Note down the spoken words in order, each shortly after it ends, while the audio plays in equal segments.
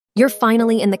You're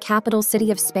finally in the capital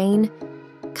city of Spain?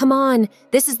 Come on,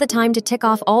 this is the time to tick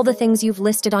off all the things you've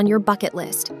listed on your bucket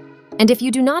list. And if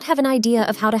you do not have an idea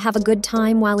of how to have a good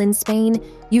time while in Spain,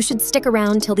 you should stick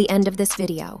around till the end of this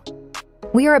video.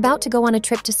 We are about to go on a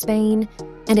trip to Spain,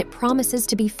 and it promises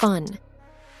to be fun.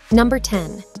 Number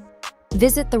 10.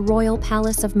 Visit the Royal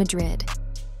Palace of Madrid.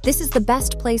 This is the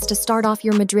best place to start off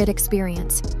your Madrid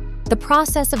experience. The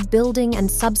process of building and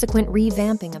subsequent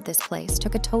revamping of this place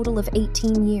took a total of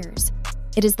 18 years.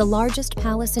 It is the largest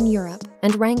palace in Europe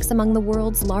and ranks among the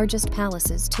world's largest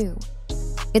palaces, too.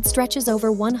 It stretches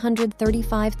over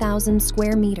 135,000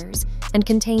 square meters and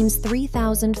contains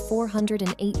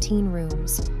 3,418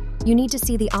 rooms. You need to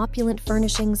see the opulent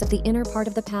furnishings of the inner part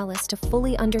of the palace to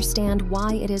fully understand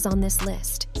why it is on this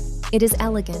list. It is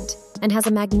elegant and has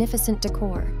a magnificent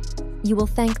decor. You will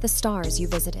thank the stars you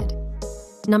visited.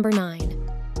 Number 9.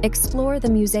 Explore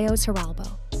the Museo Giralbo.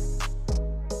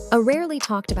 A rarely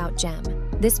talked about gem,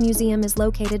 this museum is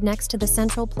located next to the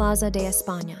Central Plaza de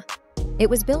España. It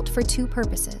was built for two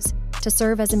purposes, to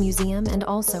serve as a museum and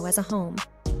also as a home.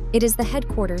 It is the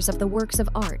headquarters of the works of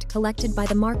art collected by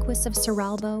the Marquis of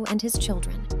Giralbo and his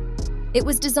children. It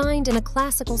was designed in a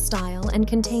classical style and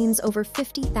contains over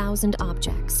 50,000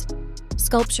 objects.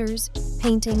 Sculptures,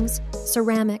 paintings,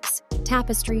 ceramics,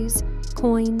 tapestries,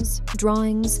 coins,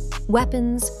 drawings,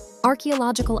 weapons,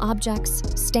 archaeological objects,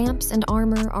 stamps, and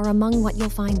armor are among what you'll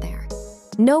find there.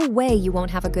 No way you won't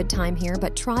have a good time here,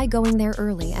 but try going there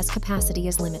early as capacity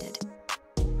is limited.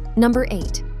 Number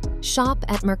 8. Shop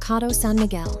at Mercado San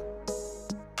Miguel.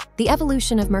 The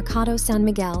evolution of Mercado San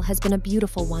Miguel has been a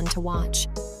beautiful one to watch.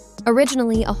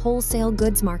 Originally a wholesale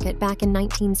goods market back in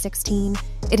 1916,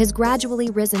 it has gradually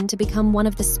risen to become one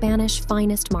of the Spanish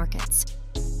finest markets.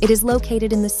 It is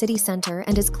located in the city center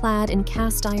and is clad in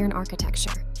cast iron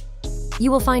architecture.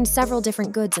 You will find several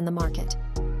different goods in the market,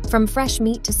 from fresh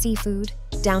meat to seafood,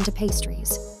 down to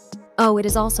pastries. Oh, it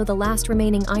is also the last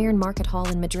remaining iron market hall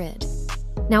in Madrid.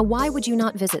 Now, why would you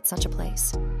not visit such a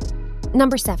place?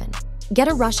 Number 7. Get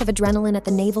a rush of adrenaline at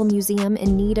the Naval Museum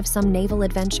in need of some naval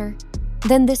adventure?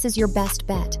 Then this is your best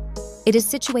bet. It is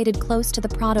situated close to the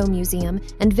Prado Museum,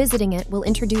 and visiting it will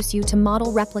introduce you to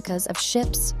model replicas of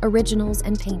ships, originals,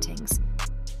 and paintings.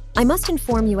 I must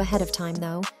inform you ahead of time,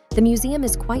 though, the museum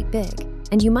is quite big,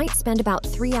 and you might spend about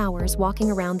 3 hours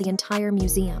walking around the entire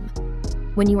museum.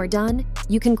 When you are done,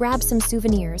 you can grab some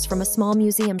souvenirs from a small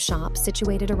museum shop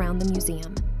situated around the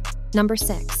museum. Number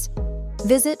 6.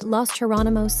 Visit Los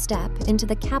Hieronymus. Step into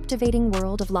the captivating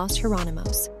world of Los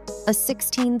Hieronymus, a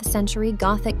 16th century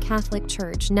Gothic Catholic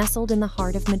church nestled in the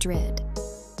heart of Madrid.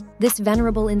 This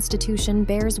venerable institution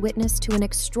bears witness to an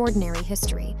extraordinary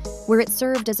history, where it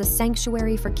served as a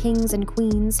sanctuary for kings and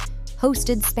queens,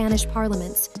 hosted Spanish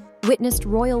parliaments, witnessed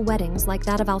royal weddings like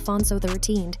that of Alfonso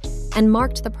XIII, and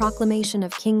marked the proclamation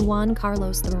of King Juan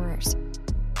Carlos I.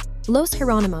 Los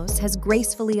Hieronymus has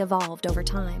gracefully evolved over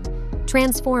time,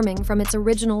 transforming from its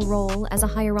original role as a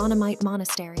Hieronymite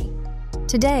monastery.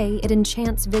 Today, it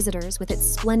enchants visitors with its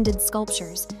splendid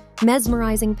sculptures,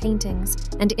 mesmerizing paintings,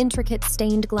 and intricate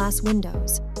stained glass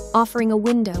windows, offering a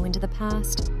window into the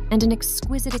past and an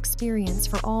exquisite experience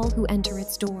for all who enter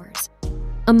its doors.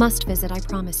 A must-visit, I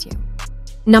promise you.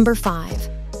 Number 5.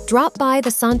 Drop by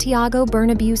the Santiago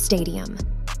Bernabéu Stadium.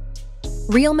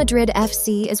 Real Madrid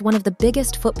FC is one of the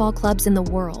biggest football clubs in the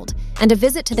world, and a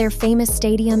visit to their famous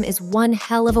stadium is one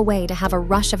hell of a way to have a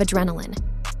rush of adrenaline.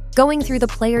 Going through the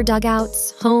player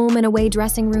dugouts, home and away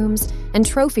dressing rooms, and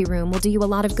trophy room will do you a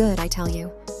lot of good, I tell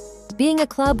you. Being a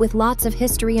club with lots of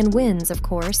history and wins, of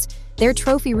course, their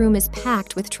trophy room is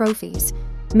packed with trophies,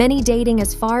 many dating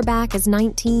as far back as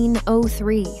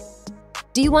 1903.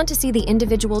 Do you want to see the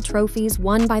individual trophies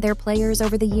won by their players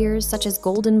over the years, such as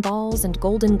golden balls and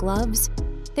golden gloves?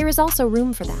 There is also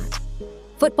room for that.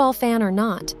 Football fan or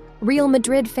not, Real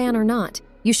Madrid fan or not,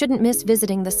 you shouldn't miss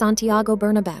visiting the Santiago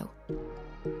Bernabéu.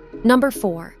 Number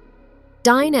 4.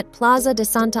 Dine at Plaza de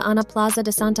Santa Ana. Plaza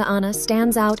de Santa Ana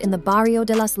stands out in the Barrio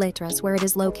de las Letras where it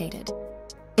is located.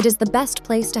 It is the best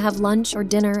place to have lunch or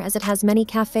dinner as it has many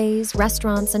cafes,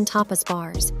 restaurants, and tapas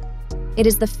bars. It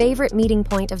is the favorite meeting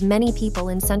point of many people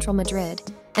in central Madrid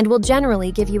and will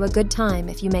generally give you a good time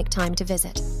if you make time to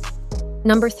visit.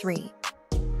 Number 3.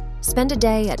 Spend a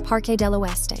day at Parque del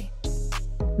Oeste.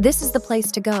 This is the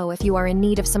place to go if you are in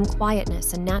need of some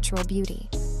quietness and natural beauty.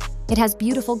 It has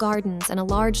beautiful gardens and a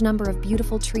large number of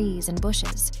beautiful trees and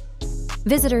bushes.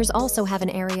 Visitors also have an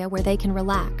area where they can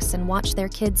relax and watch their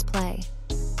kids play.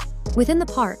 Within the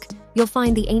park, you'll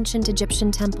find the ancient Egyptian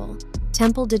temple,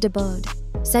 Temple de Debod,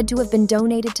 said to have been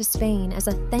donated to Spain as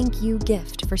a thank you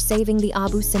gift for saving the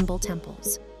Abu Simbel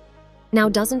temples. Now,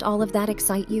 doesn't all of that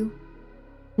excite you?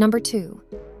 Number 2.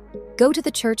 Go to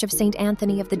the Church of St.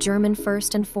 Anthony of the German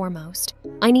first and foremost.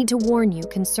 I need to warn you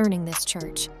concerning this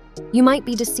church. You might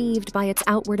be deceived by its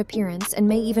outward appearance and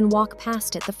may even walk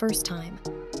past it the first time.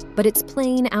 But its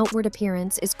plain outward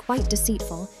appearance is quite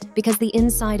deceitful because the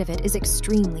inside of it is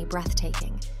extremely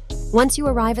breathtaking. Once you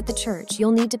arrive at the church,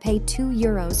 you'll need to pay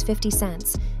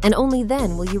 €2.50, and only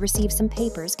then will you receive some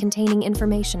papers containing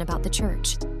information about the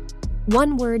church.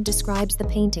 One word describes the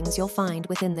paintings you'll find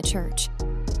within the church.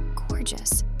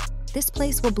 Gorgeous. This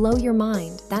place will blow your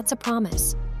mind, that's a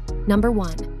promise. Number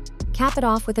 1. Cap it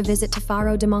off with a visit to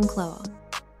Faro de Moncloa.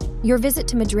 Your visit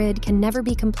to Madrid can never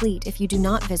be complete if you do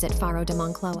not visit Faro de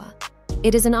Moncloa.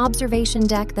 It is an observation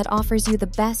deck that offers you the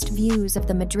best views of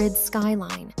the Madrid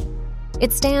skyline.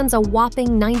 It stands a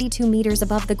whopping 92 meters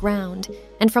above the ground,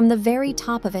 and from the very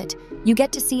top of it, you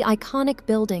get to see iconic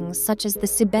buildings such as the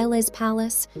Cibeles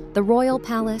Palace, the Royal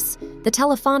Palace, the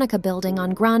Telefonica building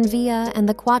on Gran Via, and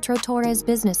the Cuatro Torres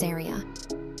business area.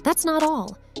 That's not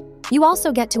all. You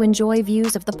also get to enjoy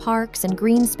views of the parks and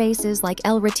green spaces like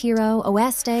El Retiro,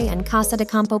 Oeste, and Casa de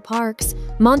Campo parks,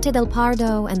 Monte del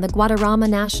Pardo, and the Guadarrama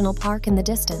National Park in the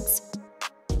distance.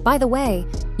 By the way,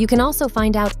 you can also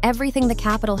find out everything the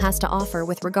capital has to offer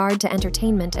with regard to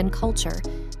entertainment and culture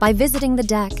by visiting the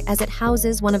deck, as it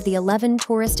houses one of the 11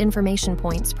 tourist information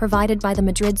points provided by the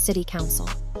Madrid City Council.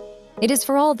 It is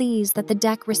for all these that the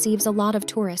deck receives a lot of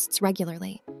tourists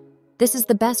regularly. This is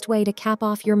the best way to cap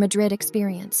off your Madrid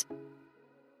experience.